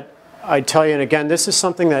thing that I'd tell you, and again, this is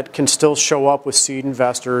something that can still show up with seed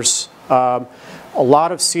investors. A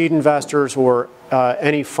lot of seed investors or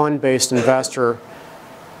any fund-based investor,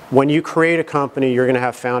 when you create a company, you're going to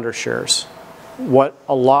have founder shares. What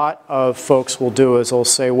a lot of folks will do is they'll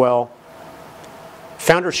say, well,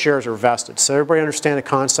 founder shares are vested. So everybody understand the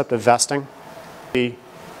concept of vesting? If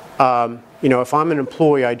I'm an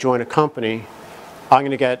employee, I join a company, I'm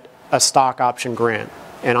going to get a stock option grant.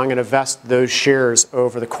 And I'm going to vest those shares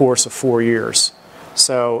over the course of 4 years.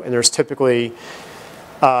 So, and there's typically,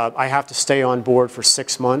 I have to stay on board for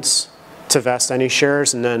 6 months to vest any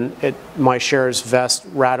shares, and then my shares vest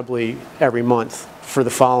ratably every month for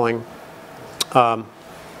the following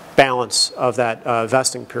balance of that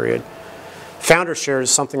vesting period. Founder shares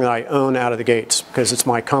is something that I own out of the gates because it's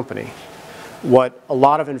my company. What a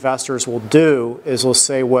lot of investors will do is they'll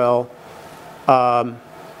say, well,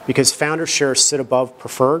 because founder shares sit above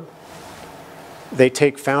preferred, they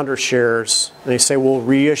take founder shares and they say, we'll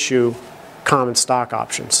reissue common stock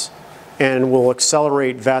options and we'll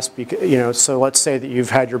accelerate vest. So let's say that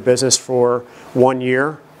you've had your business for 1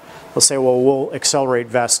 year. Let's say, well, we'll accelerate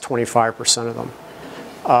vest 25% of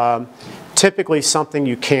them. Typically something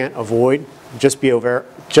you can't avoid. Just be aware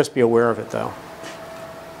of it, though.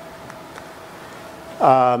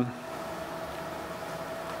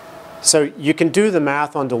 So you can do the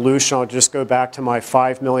math on dilution. I'll just go back to my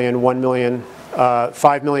 5 million, 1 million,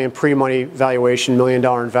 5 million pre-money valuation, $1 million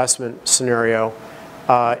investment scenario.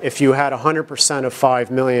 If you had 100% of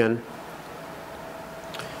 5 million,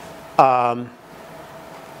 and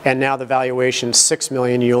now the valuation is 6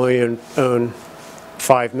 million, you only own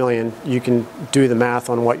 5 million, you can do the math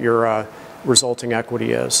on what your resulting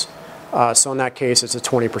equity is. So in that case, it's a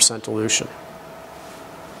 20% dilution.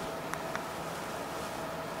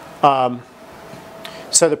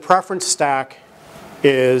 So the preference stack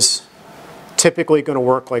is typically going to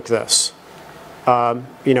work like this.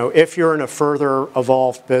 If you're in a further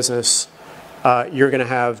evolved business, you're going to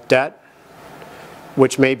have debt,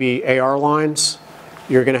 which may be AR lines.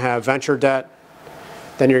 You're going to have venture debt.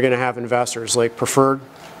 Then you're going to have investors like preferred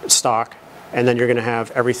stock. And then you're going to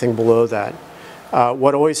have everything below that.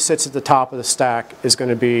 What always sits at the top of the stack is going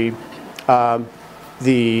to be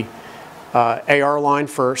the AR line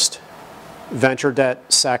first, venture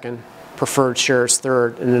debt second, preferred shares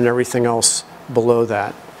third, and then everything else below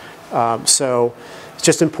that. So it's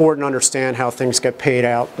just important to understand how things get paid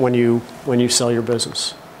out when you sell your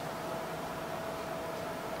business.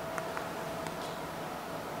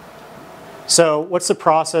 So what's the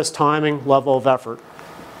process, timing, level of effort?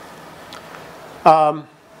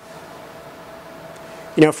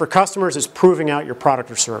 For customers, it's proving out your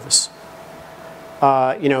product or service.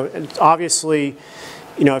 And obviously,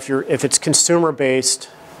 if it's consumer based,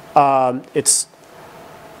 it's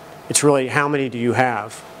really how many do you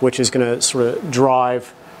have, which is going to sort of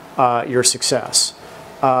drive your success.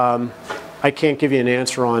 I can't give you an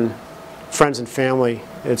answer on friends and family.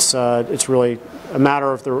 It's really a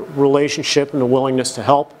matter of the relationship and the willingness to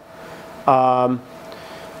help.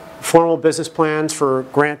 Formal business plans for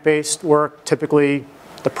grant-based work, typically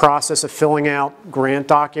the process of filling out grant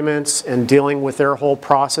documents and dealing with their whole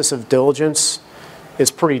process of diligence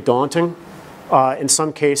is pretty daunting. In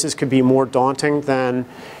some cases, could be more daunting than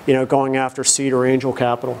going after seed or angel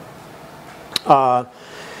capital. Banks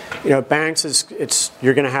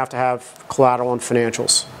you're going to have collateral and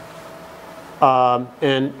financials.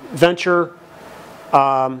 And venture,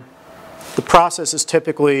 the process is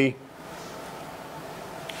typically,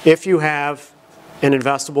 if you have an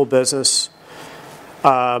investable business,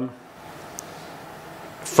 from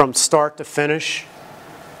start to finish,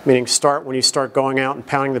 meaning start when you start going out and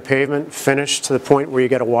pounding the pavement, finish to the point where you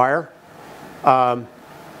get a wire.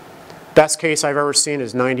 Best case I've ever seen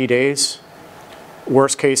is 90 days.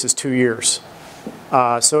 Worst case is 2 years.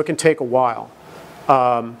 So it can take a while.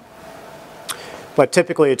 But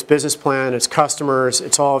typically it's business plan, it's customers,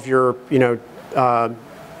 it's all of your,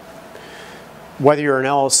 whether you're an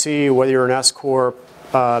LLC, whether you're an S Corp,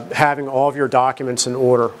 having all of your documents in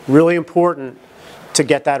order. Really important to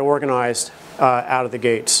get that organized out of the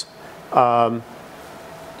gates.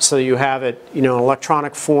 So you have it in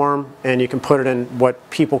electronic form, and you can put it in what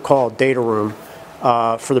people call a data room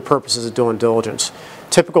for the purposes of doing diligence.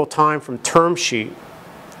 Typical time from term sheet,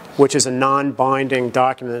 which is a non-binding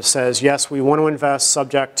document that says, yes, we want to invest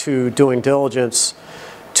subject to doing diligence,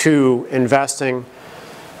 to investing,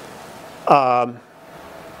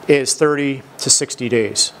 is 30 to 60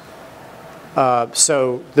 days.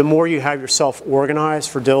 So the more you have yourself organized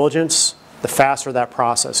for diligence, the faster that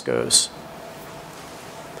process goes.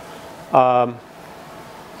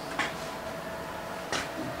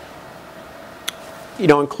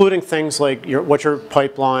 Including things like what's your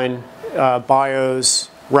pipeline, bios,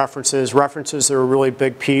 references. References are a really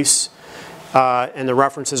big piece, and the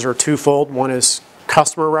references are twofold. One is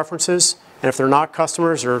customer references, and if they're not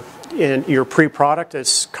customers or in your pre-product,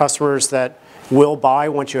 it's customers that will buy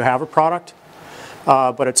once you have a product,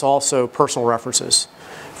 but it's also personal references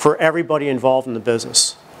for everybody involved in the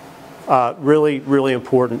business. Really, really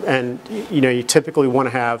important, and you typically want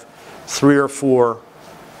to have 3 or 4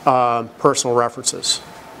 personal references.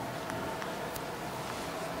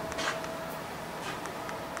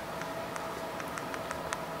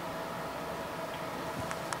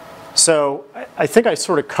 So I think I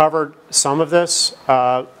sort of covered some of this.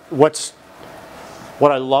 What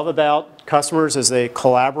I love about customers is they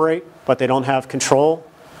collaborate, but they don't have control.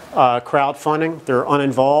 Crowdfunding, they're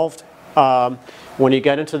uninvolved. When you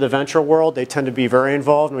get into the venture world, they tend to be very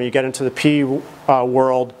involved. When you get into the PE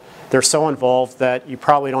world, they're so involved that you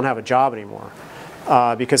probably don't have a job anymore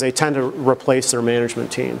because they tend to replace their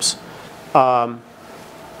management teams.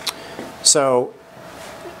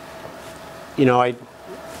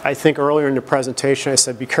 I think earlier in the presentation I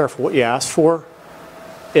said be careful what you ask for.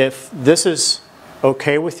 If this is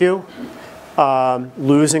okay with you,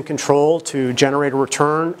 losing control to generate a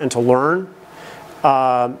return and to learn,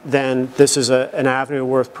 then this is an avenue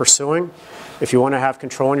worth pursuing. If you want to have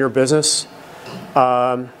control in your business,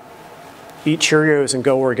 eat Cheerios and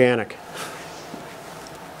go organic.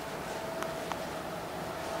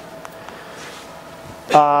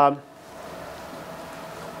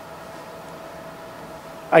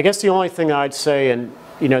 I guess the only thing I'd say, and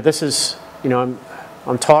this is, I'm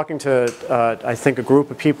talking to I think a group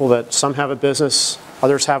of people that some have a business,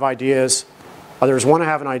 others have ideas. Others want to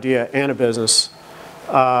have an idea and a business.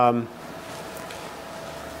 I've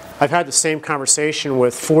had the same conversation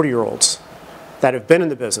with 40-year-olds that have been in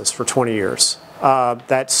the business for 20 years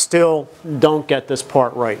that still don't get this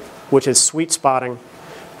part right, which is sweet spotting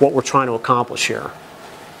what we're trying to accomplish here.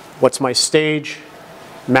 What's my stage?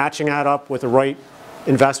 Matching that up with the right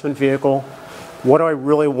investment vehicle. What do I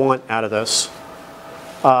really want out of this?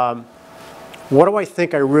 What do I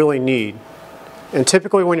think I really need? And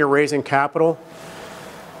typically when you're raising capital,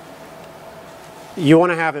 you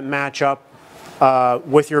want to have it match up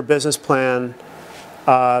with your business plan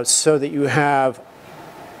so that you have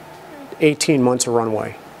 18 months of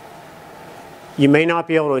runway. You may not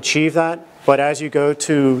be able to achieve that, but as you go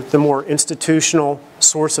to the more institutional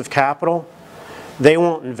source of capital, they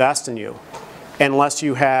won't invest in you unless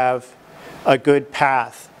you have a good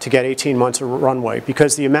path to get 18 months of runway,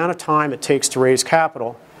 because the amount of time it takes to raise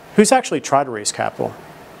capital, who's actually tried to raise capital?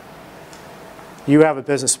 You have a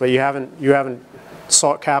business, but you haven't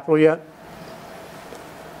sought capital yet.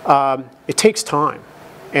 It takes time.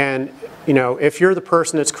 And you know, if you're the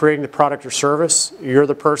person that's creating the product or service, you're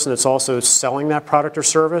the person that's also selling that product or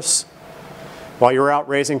service. While you're out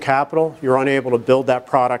raising capital, you're unable to build that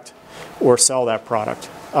product or sell that product.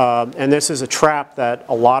 And this is a trap that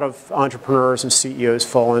a lot of entrepreneurs and CEOs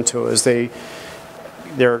fall into, is their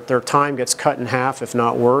time gets cut in half, if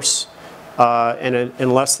not worse. And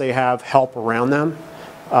unless they have help around them,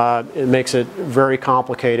 it makes it very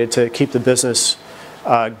complicated to keep the business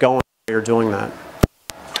going while you're doing that.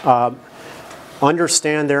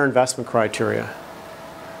 Understand their investment criteria.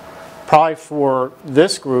 Probably for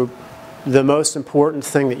this group, the most important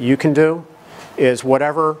thing that you can do is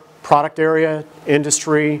whatever product area,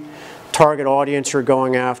 industry, target audience you're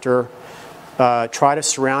going after, try to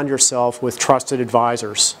surround yourself with trusted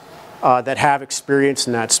advisors that have experience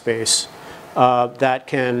in that space, that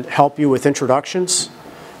can help you with introductions,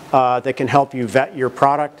 that can help you vet your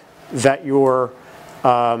product, vet your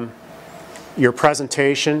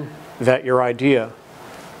presentation, vet your idea.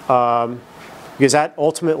 Because that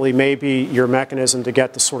ultimately may be your mechanism to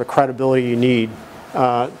get the sort of credibility you need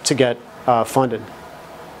to get funded.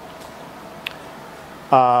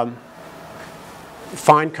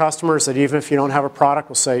 Find customers that even if you don't have a product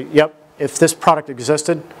will say, yep, if this product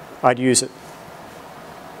existed, I'd use it.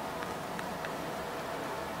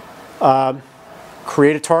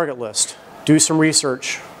 Create a target list. Do some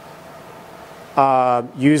research.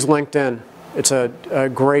 Use LinkedIn. It's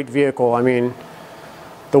a great vehicle. I mean,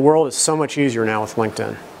 the world is so much easier now with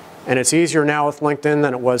LinkedIn. And it's easier now with LinkedIn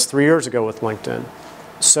than it was 3 years ago with LinkedIn.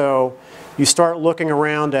 So you start looking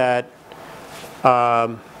around at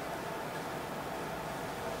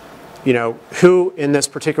you know, who in this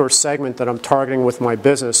particular segment that I'm targeting with my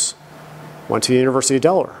business went to the University of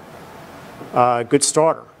Delaware. Good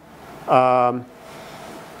starter.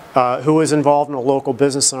 Who is involved in a local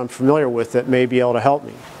business that I'm familiar with that may be able to help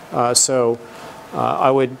me. So I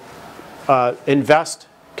would invest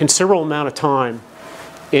considerable amount of time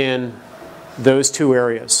in those two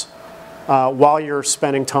areas while you're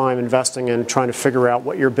spending time investing in trying to figure out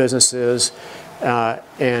what your business is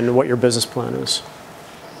and what your business plan is.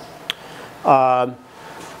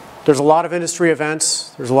 There's a lot of industry events.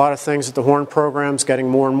 There's a lot of things that the Horn program's getting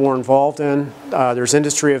more and more involved in. There's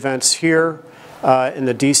industry events here in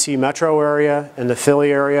the DC metro area, in the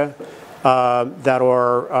Philly area, that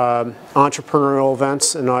are entrepreneurial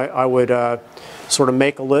events, and I would sort of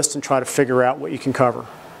make a list and try to figure out what you can cover.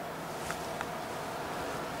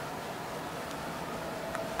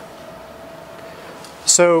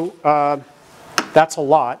 So that's a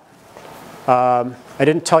lot. I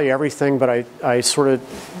didn't tell you everything, but I sort of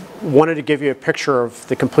wanted to give you a picture of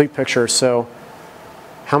the complete picture. So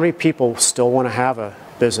how many people still want to have a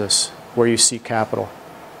business where you seek capital?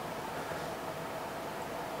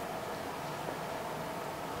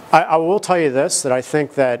 I will tell you this, that I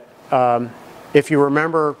think that if you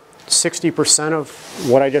remember 60% of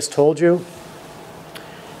what I just told you,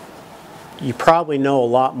 you probably know a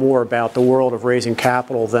lot more about the world of raising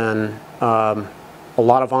capital than a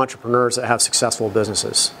lot of entrepreneurs that have successful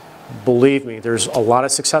businesses. Believe me, there's a lot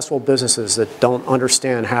of successful businesses that don't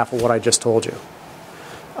understand half of what I just told you.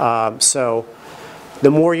 So the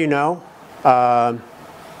more you know,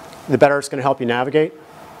 the better it's going to help you navigate.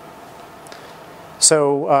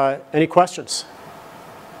 So any questions?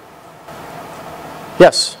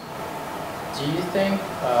 Yes? Do you think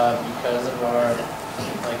because of our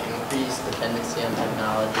increased dependency on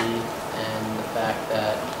technology and the fact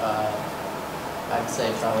that I'd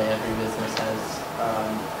say probably every business has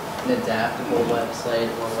an adaptable website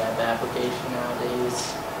or web application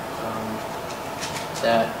nowadays,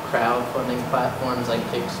 that crowdfunding platforms like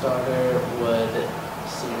Kickstarter would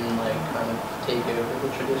soon like kind of take over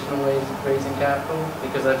the traditional ways of raising capital?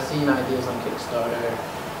 Because I've seen ideas on Kickstarter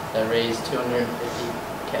that raise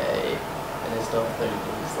 250K and they still have 30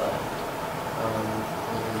 days left.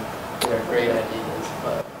 They're great ideas,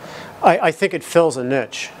 but I think it fills a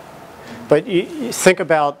niche. But you think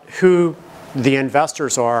about who the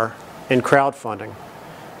investors are in crowdfunding.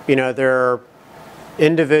 You know, they're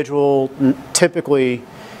individual, typically,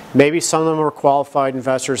 maybe some of them are qualified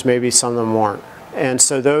investors, maybe some of them weren't. And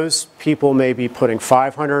so those people may be putting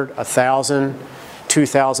 $500, $1,000,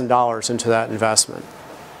 $2,000 into that investment.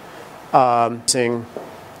 Using,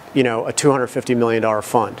 you know, a $250 million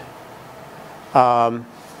fund.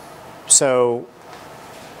 So,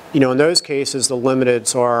 you know, in those cases, the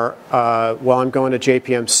limiteds are, well, I'm going to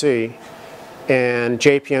JPMC, and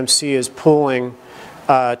JPMC is pulling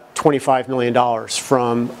 $25 million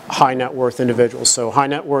from high net worth individuals. So high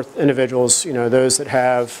net worth individuals, you know, those that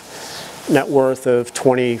have net worth of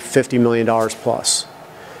 $20, $50 million plus.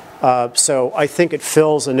 So I think it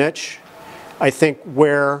fills a niche. I think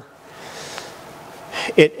where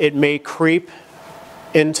it may creep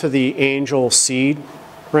into the angel seed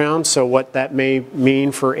round. So what that may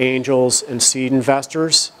mean for angels and seed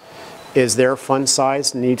investors is their fund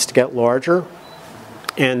size needs to get larger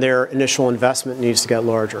and their initial investment needs to get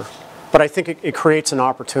larger. But I think it creates an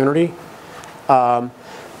opportunity.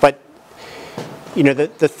 But you know,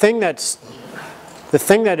 the thing that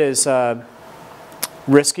is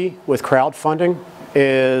risky with crowdfunding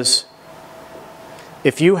is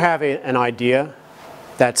if you have an idea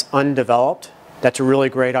that's undeveloped, that's a really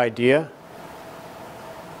great idea,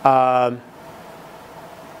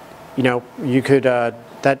 you know, you could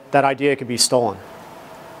that idea could be stolen,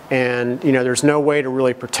 and you know, there's no way to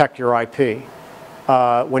really protect your IP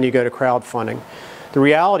when you go to crowdfunding. The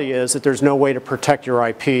reality is that there's no way to protect your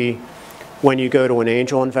IP when you go to an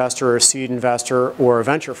angel investor or a seed investor or a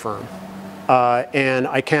venture firm. And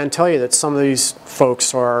I can tell you that some of these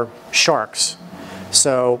folks are sharks.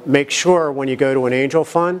 So make sure when you go to an angel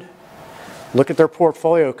fund, look at their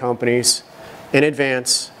portfolio companies in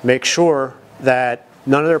advance. Make sure that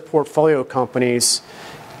none of their portfolio companies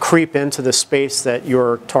creep into the space that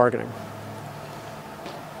you're targeting.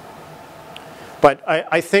 But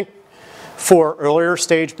I think for earlier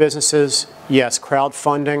stage businesses, yes,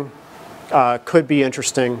 crowdfunding could be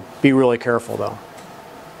interesting. Be really careful though.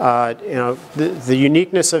 You know, the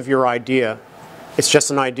uniqueness of your idea, it's just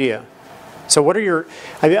an idea. So what are your,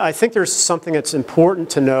 I think there's something that's important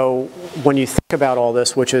to know when you think about all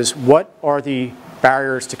this, which is what are the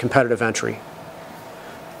barriers to competitive entry?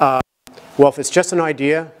 Well, if it's just an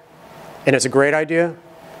idea and it's a great idea,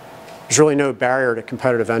 there's really no barrier to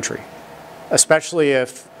competitive entry, especially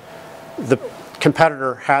if the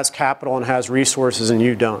competitor has capital and has resources and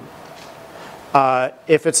you don't.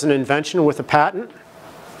 If it's an invention with a patent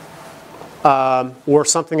or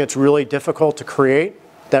something that's really difficult to create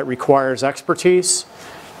that requires expertise,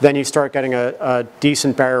 then you start getting a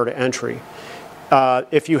decent barrier to entry.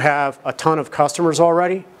 If you have a ton of customers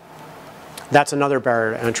already, that's another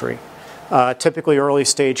barrier to entry. Typically early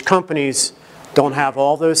stage companies don't have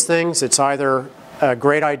all those things. It's either a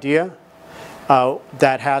great idea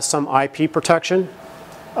that has some IP protection,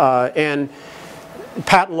 and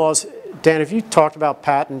patent laws. Dan, have you talked about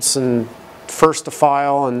patents and first to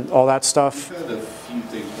file and all that stuff? We've had a few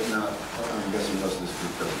things, but not, I'm guessing most of this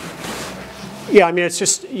is pretty. Yeah, I mean, it's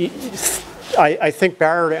just, I think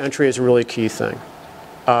barrier to entry is a really key thing.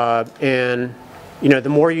 And, you know, the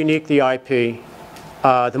more unique the IP,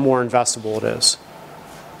 the more investable it is.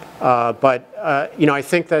 But, you know, I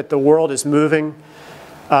think that the world is moving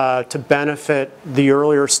to benefit the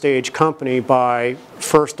earlier stage company by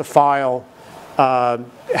first to file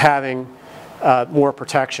having more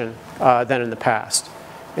protection than in the past.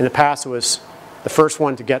 In the past, it was the first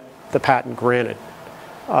one to get the patent granted.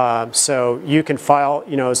 So you can file,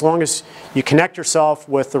 you know, as long as you connect yourself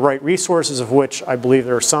with the right resources, of which I believe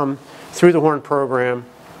there are some through the Horn program,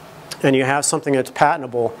 and you have something that's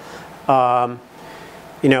patentable,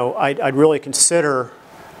 you know, I'd really consider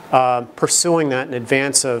pursuing that in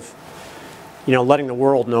advance of, you know, letting the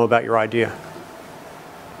world know about your idea.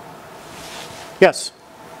 Yes?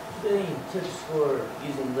 Any tips for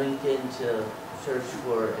using LinkedIn to search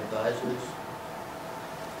for advisors?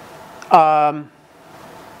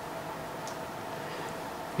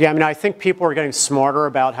 Yeah, I mean, I think people are getting smarter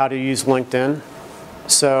about how to use LinkedIn.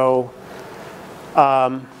 So,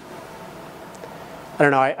 I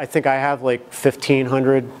don't know, I think I have like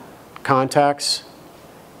 1,500 contacts,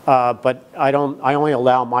 but I only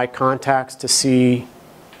allow my contacts to see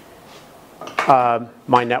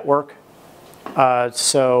my network.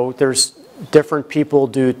 So there's different people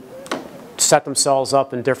do set themselves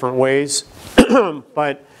up in different ways.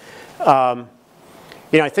 But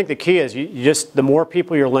you know, I think the key is you just, the more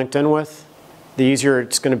people you're linked in with, the easier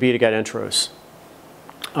it's going to be to get intros.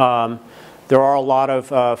 There are a lot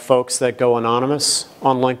of folks that go anonymous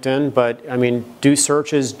on LinkedIn, but I mean, do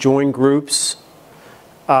searches, join groups,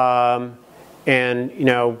 and you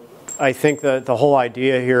know, I think that the whole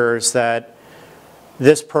idea here is that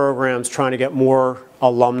this program's trying to get more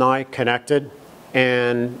alumni connected,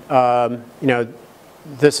 and you know,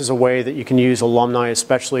 this is a way that you can use alumni,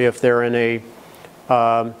 especially if they're in a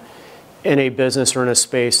business or in a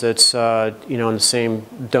space that's you know, in the same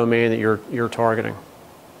domain that you're targeting.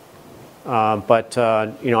 But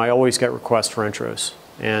you know, I always get requests for intros,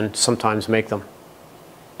 and sometimes make them.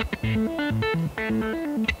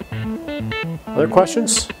 Other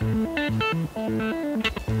questions?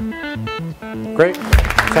 Great.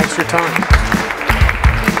 Thanks for your time.